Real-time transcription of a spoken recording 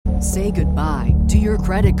Say goodbye to your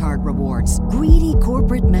credit card rewards. Greedy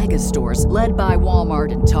corporate mega stores, led by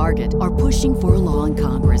Walmart and Target, are pushing for a law in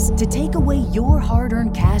Congress to take away your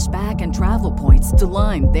hard-earned cash back and travel points to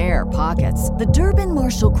line their pockets. The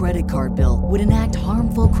Durbin-Marshall credit card bill would enact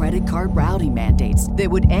harmful credit card routing mandates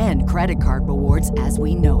that would end credit card rewards as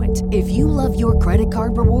we know it. If you love your credit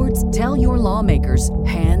card rewards, tell your lawmakers,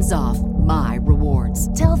 hands off my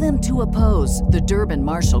rewards. Tell them to oppose the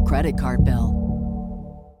Durbin-Marshall credit card bill.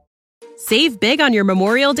 Save big on your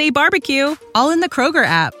Memorial Day barbecue, all in the Kroger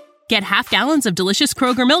app. Get half gallons of delicious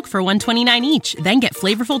Kroger milk for $1.29 each. Then get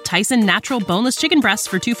flavorful Tyson natural boneless chicken breasts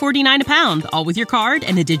for $2.49 a pound, all with your card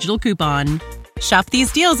and a digital coupon. Shop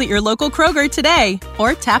these deals at your local Kroger today,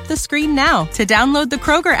 or tap the screen now to download the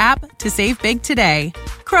Kroger app to save big today.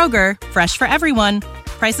 Kroger, fresh for everyone.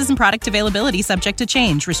 Prices and product availability subject to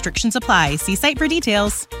change. Restrictions apply. See site for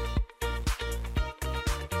details.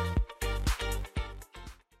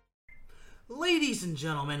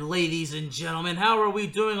 Ladies and gentlemen, how are we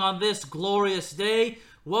doing on this glorious day?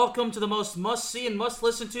 Welcome to the most must-see and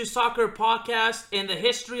must-listen-to soccer podcast in the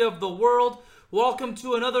history of the world. Welcome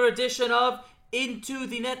to another edition of Into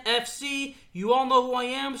the Net FC. You all know who I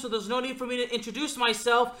am, so there's no need for me to introduce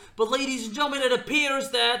myself. But ladies and gentlemen, it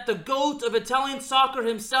appears that the GOAT of Italian soccer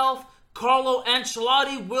himself, Carlo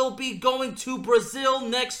Ancelotti, will be going to Brazil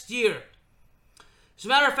next year. As a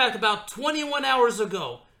matter of fact, about 21 hours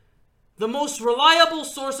ago, the most reliable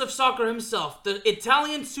source of soccer himself, the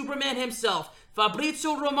Italian Superman himself,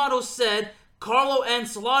 Fabrizio Romano, said Carlo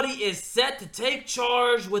Ancelotti is set to take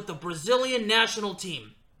charge with the Brazilian national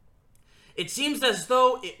team. It seems as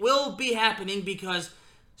though it will be happening because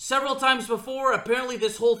several times before, apparently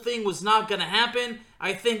this whole thing was not going to happen.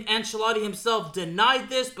 I think Ancelotti himself denied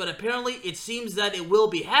this, but apparently it seems that it will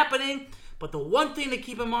be happening. But the one thing to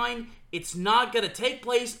keep in mind, it's not going to take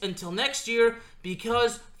place until next year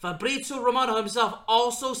because Fabrizio Romano himself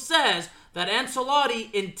also says that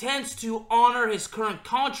Ancelotti intends to honor his current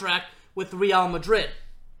contract with Real Madrid.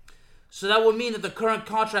 So that would mean that the current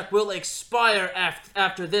contract will expire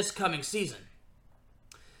after this coming season.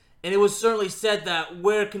 And it was certainly said that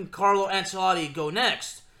where can Carlo Ancelotti go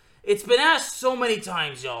next? It's been asked so many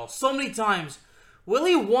times, y'all. So many times. Will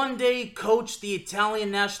he one day coach the Italian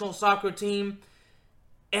national soccer team?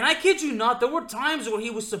 And I kid you not, there were times where he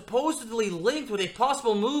was supposedly linked with a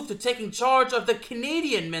possible move to taking charge of the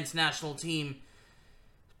Canadian men's national team.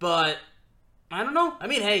 But, I don't know. I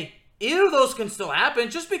mean, hey, either of those can still happen.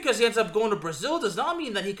 Just because he ends up going to Brazil does not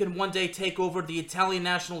mean that he can one day take over the Italian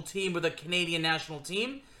national team or the Canadian national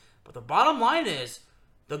team. But the bottom line is,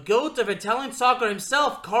 the GOAT of Italian soccer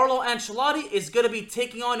himself, Carlo Ancelotti, is going to be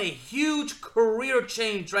taking on a huge career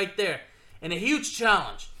change right there. And a huge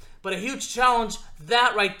challenge. But a huge challenge,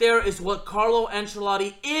 that right there is what Carlo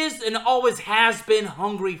Ancelotti is and always has been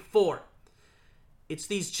hungry for. It's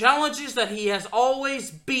these challenges that he has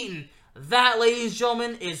always beaten. That, ladies and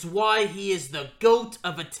gentlemen, is why he is the GOAT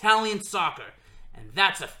of Italian soccer. And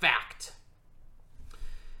that's a fact.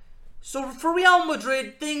 So for Real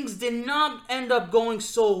Madrid, things did not end up going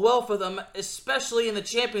so well for them, especially in the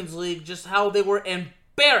Champions League, just how they were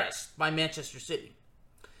embarrassed by Manchester City.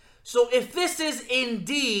 So if this is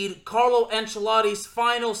indeed Carlo Ancelotti's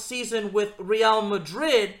final season with Real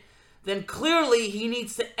Madrid, then clearly he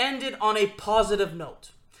needs to end it on a positive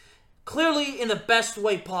note. Clearly in the best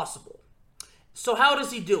way possible. So how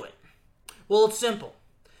does he do it? Well, it's simple.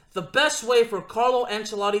 The best way for Carlo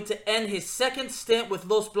Ancelotti to end his second stint with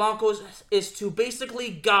Los Blancos is to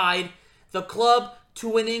basically guide the club to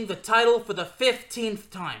winning the title for the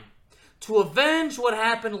 15th time. To avenge what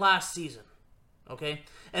happened last season. Okay?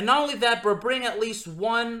 And not only that, but bring at least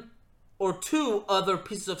one or two other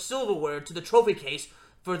pieces of silverware to the trophy case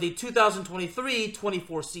for the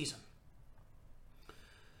 2023-24 season.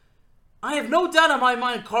 I have no doubt in my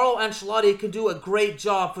mind Carlo Ancelotti can do a great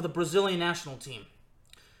job for the Brazilian national team.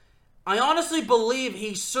 I honestly believe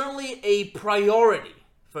he's certainly a priority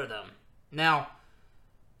for them. Now,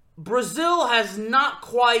 Brazil has not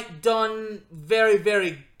quite done very,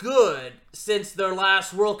 very good since their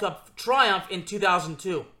last World Cup triumph in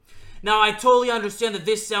 2002. Now, I totally understand that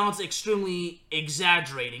this sounds extremely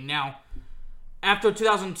exaggerating. Now, after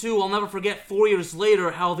 2002, I'll never forget 4 years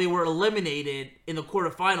later how they were eliminated in the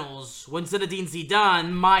quarterfinals when Zinedine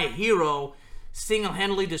Zidane, my hero,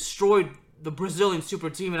 single-handedly destroyed the Brazilian super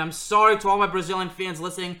team. And I'm sorry to all my Brazilian fans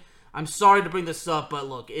listening. I'm sorry to bring this up, but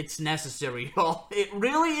look, it's necessary, y'all. It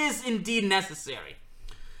really is indeed necessary.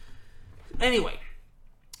 Anyway,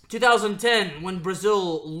 2010, when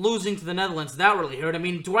Brazil losing to the Netherlands, that really hurt. I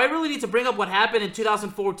mean, do I really need to bring up what happened in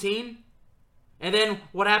 2014? And then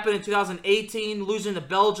what happened in 2018, losing to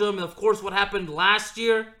Belgium, and of course what happened last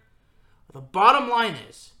year The bottom line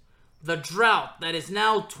is, the drought that is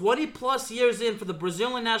now 20 plus years in for the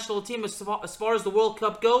Brazilian national team as far as the World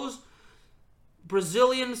Cup goes,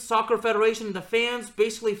 Brazilian Soccer Federation and the fans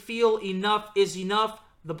basically feel enough is enough.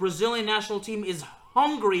 The Brazilian national team is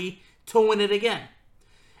hungry to win it again.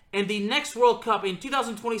 And the next World Cup in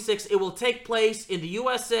 2026, it will take place in the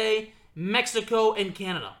USA, Mexico, and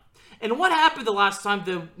Canada. And what happened the last time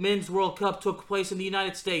the Men's World Cup took place in the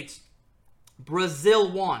United States?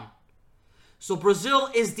 Brazil won. So Brazil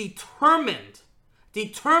is determined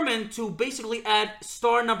to basically add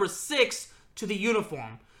star number 6 to the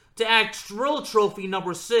uniform, to add Trill Trophy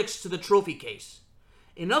number 6 to the trophy case.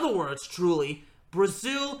 In other words, truly,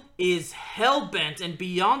 Brazil is hell-bent and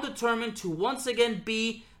beyond determined to once again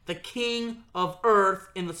be the king of earth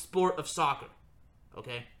in the sport of soccer.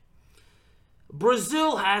 Okay?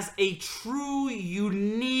 Brazil has a true,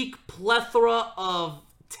 unique plethora of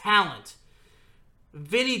talent.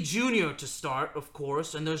 Vini Jr. to start, of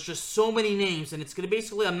course, and there's just so many names, and it's going to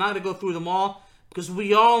basically, I'm not going to go through them all, because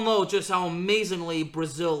we all know just how amazingly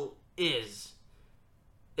Brazil is,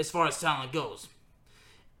 as far as talent goes.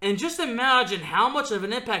 And just imagine how much of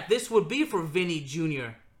an impact this would be for Vini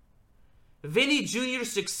Jr. Vini Jr.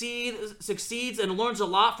 succeeds and learns a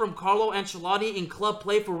lot from Carlo Ancelotti in club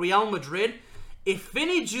play for Real Madrid. If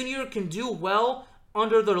Vini Jr. can do well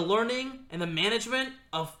under the learning and the management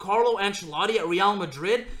of Carlo Ancelotti at Real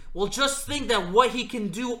Madrid, well, just think that what he can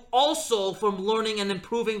do also from learning and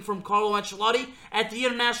improving from Carlo Ancelotti at the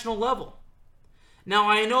international level. Now,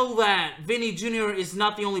 I know that Vini Jr. is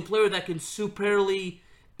not the only player that can superly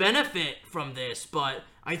benefit from this, but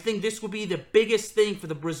I think this would be the biggest thing for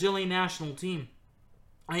the Brazilian national team.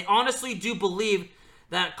 I honestly do believe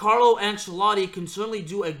that Carlo Ancelotti can certainly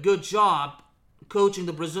do a good job coaching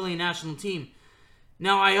the Brazilian national team.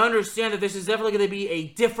 Now, I understand that this is definitely going to be a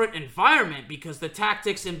different environment because the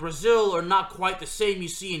tactics in Brazil are not quite the same you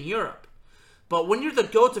see in Europe. But when you're the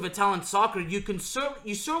GOAT of Italian soccer, you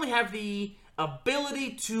certainly have the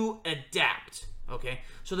ability to adapt. Okay?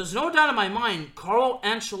 So there's no doubt in my mind, Carlo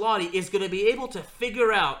Ancelotti is going to be able to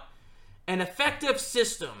figure out an effective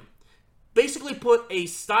system. Basically put a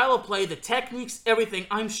style of play, the techniques, everything.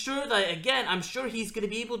 I'm sure he's going to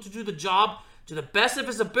be able to do the job to the best of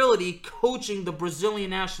his ability coaching the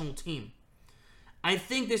Brazilian national team. I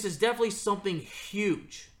think this is definitely something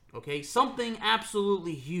huge, okay? Something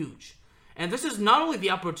absolutely huge. And this is not only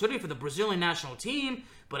the opportunity for the Brazilian national team,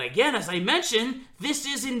 but again, as I mentioned, this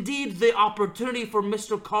is indeed the opportunity for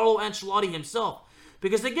Mr. Carlo Ancelotti himself.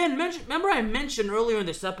 Because again, remember I mentioned earlier in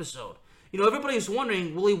this episode, everybody's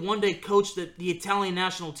wondering, will he one day coach the Italian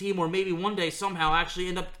national team, or maybe one day somehow actually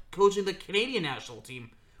end up coaching the Canadian national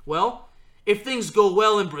team? Well, if things go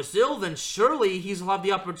well in Brazil, then surely he'll have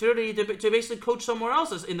the opportunity to basically coach somewhere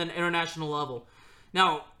else in the international level.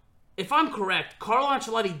 Now, if I'm correct, Carlo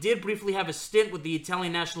Ancelotti did briefly have a stint with the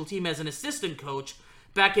Italian national team as an assistant coach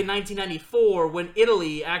back in 1994 when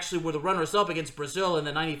Italy actually were the runners-up against Brazil in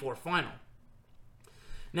the 94 final.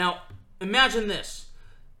 Now, imagine this.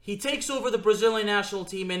 He takes over the Brazilian national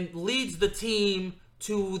team and leads the team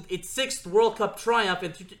to its 6th World Cup triumph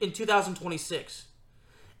in 2026.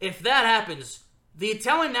 If that happens, the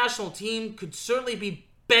Italian national team could certainly be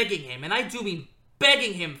begging him, and I do mean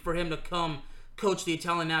begging him for him to come coach the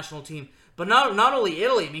Italian national team. But not only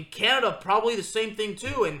Italy, Canada probably the same thing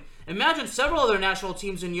too, and imagine several other national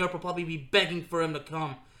teams in Europe will probably be begging for him to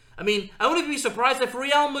come. I wouldn't be surprised if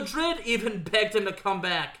Real Madrid even begged him to come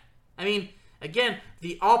back. Again,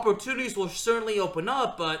 the opportunities will certainly open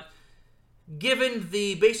up, but given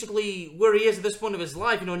basically where he is at this point of his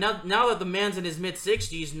life, now that the man's in his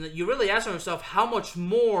mid-60s, you really ask yourself how much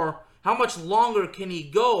longer can he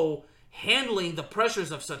go handling the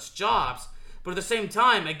pressures of such jobs? But at the same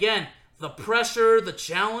time, again, the pressure, the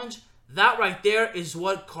challenge, that right there is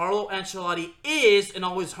what Carlo Ancelotti is and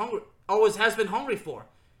always has been hungry for.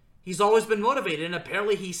 He's always been motivated, and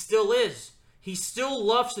apparently he still is. He still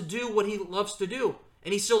loves to do what he loves to do,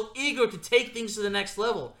 and he's still eager to take things to the next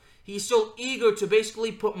level. He's still eager to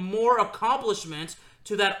basically put more accomplishments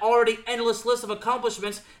to that already endless list of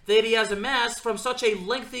accomplishments that he has amassed from such a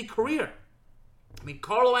lengthy career.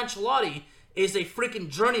 Carlo Ancelotti is a freaking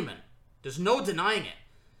journeyman. There's no denying it.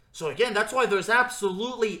 So again, that's why there's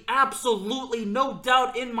absolutely no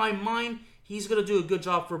doubt in my mind he's going to do a good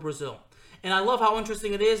job for Brazil. And I love how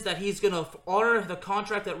interesting it is that he's going to honor the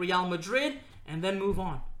contract at Real Madrid and then move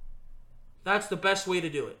on. That's the best way to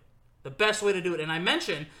do it. The best way to do it. And I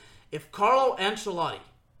mentioned, if Carlo Ancelotti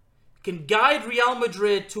can guide Real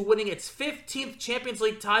Madrid to winning its 15th Champions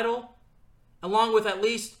League title, along with at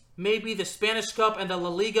least maybe the Spanish Cup and the La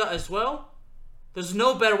Liga as well, there's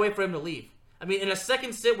no better way for him to leave. I mean, in a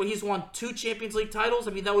second stint where he's won 2 Champions League titles,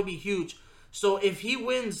 I mean, that would be huge. So if he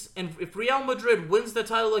wins, and if Real Madrid wins the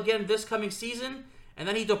title again this coming season, and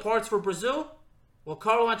then he departs for Brazil, well,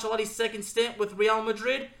 Carlo Ancelotti's second stint with Real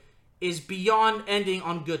Madrid is beyond ending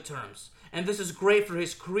on good terms. And this is great for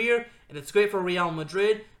his career, and it's great for Real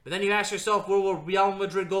Madrid. But then you ask yourself, where will Real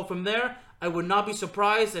Madrid go from there? I would not be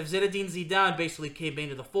surprised if Zinedine Zidane basically came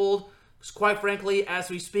into the fold. Because quite frankly, as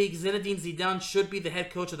we speak, Zinedine Zidane should be the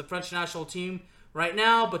head coach of the French national team right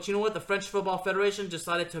now. But you know what? The French Football Federation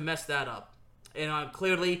decided to mess that up. And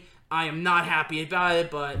clearly, I am not happy about it,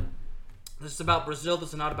 but this is about Brazil. This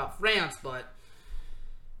is not about France, but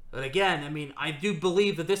again, I mean, I do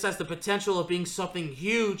believe that this has the potential of being something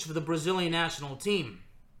huge for the Brazilian national team.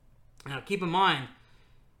 Now, keep in mind,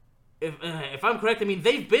 if I'm correct, I mean,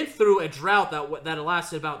 they've been through a drought that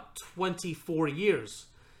lasted about 24 years.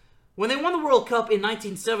 When they won the World Cup in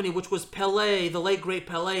 1970, which was Pelé, the late great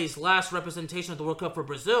Pelé's last representation of the World Cup for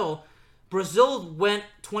Brazil, Brazil went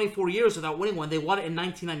 24 years without winning one. They won it in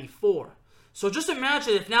 1994. So just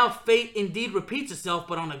imagine if now fate indeed repeats itself,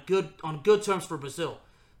 but on good terms for Brazil.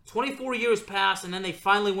 24 years pass, and then they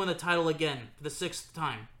finally win the title again for the 6th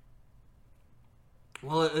time.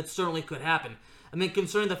 Well, it certainly could happen. I mean,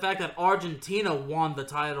 considering the fact that Argentina won the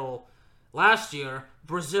title last year,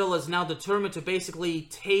 Brazil is now determined to basically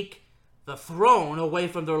take the throne away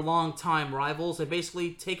from their longtime rivals and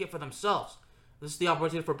basically take it for themselves. This is the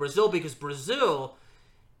opportunity for Brazil, because Brazil,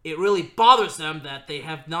 it really bothers them that they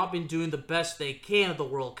have not been doing the best they can at the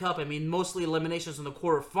World Cup. I mean, mostly eliminations in the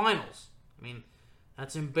quarterfinals. I mean,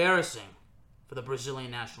 that's embarrassing for the Brazilian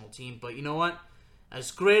national team. But you know what?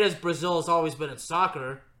 As great as Brazil has always been in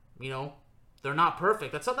soccer, you know, they're not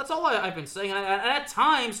perfect. That's all I've been saying. And at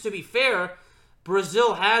times, to be fair,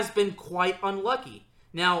 Brazil has been quite unlucky.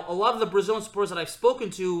 Now, a lot of the Brazilian supporters that I've spoken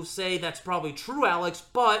to say that's probably true, Alex,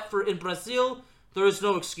 but in Brazil, there is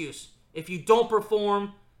no excuse. If you don't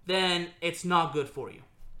perform, then it's not good for you.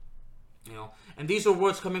 You know, and these are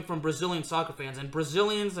words coming from Brazilian soccer fans. And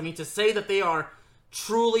Brazilians, I mean, to say that they are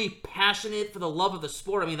truly passionate for the love of the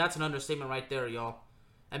sport, I mean, that's an understatement right there, y'all.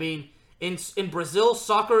 I mean, in Brazil,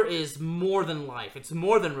 soccer is more than life. It's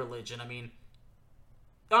more than religion. I mean,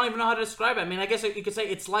 I don't even know how to describe it. I mean, I guess you could say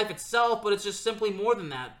it's life itself, but it's just simply more than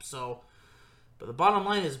that. So, but the bottom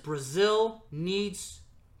line is Brazil needs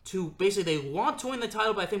to, basically, they want to win the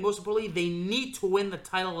title, but I think most importantly, they need to win the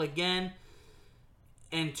title again.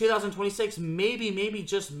 And 2026, maybe,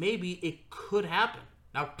 just maybe, it could happen.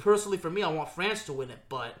 Now, personally, for me, I want France to win it,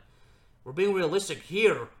 but we're being realistic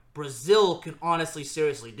here. Brazil can honestly,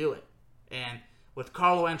 seriously do it. And with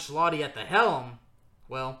Carlo Ancelotti at the helm,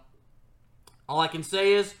 well, all I can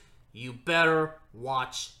say is, you better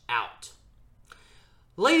watch out.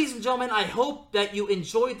 Ladies and gentlemen, I hope that you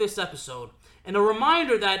enjoyed this episode. And a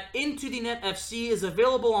reminder that Into the Net FC is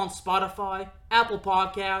available on Spotify, Apple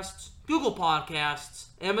Podcasts, Google Podcasts,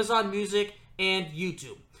 Amazon Music, and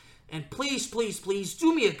YouTube. And please, please, please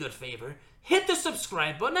do me a good favor. Hit the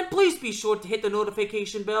subscribe button, and please be sure to hit the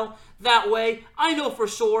notification bell. That way, I know for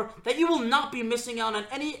sure that you will not be missing out on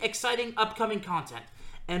any exciting upcoming content.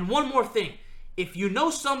 And one more thing. If you know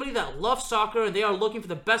somebody that loves soccer and they are looking for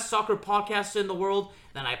the best soccer podcast in the world,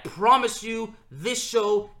 then I promise you this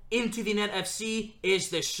show, Into the Net FC, is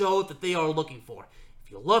the show that they are looking for.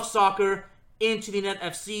 If you love soccer, Into the Net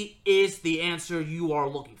FC is the answer you are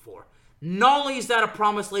looking for. Not only is that a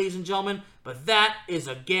promise, ladies and gentlemen, but that is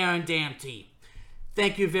a guarantee.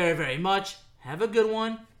 Thank you very, very much. Have a good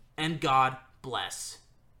one, and God bless.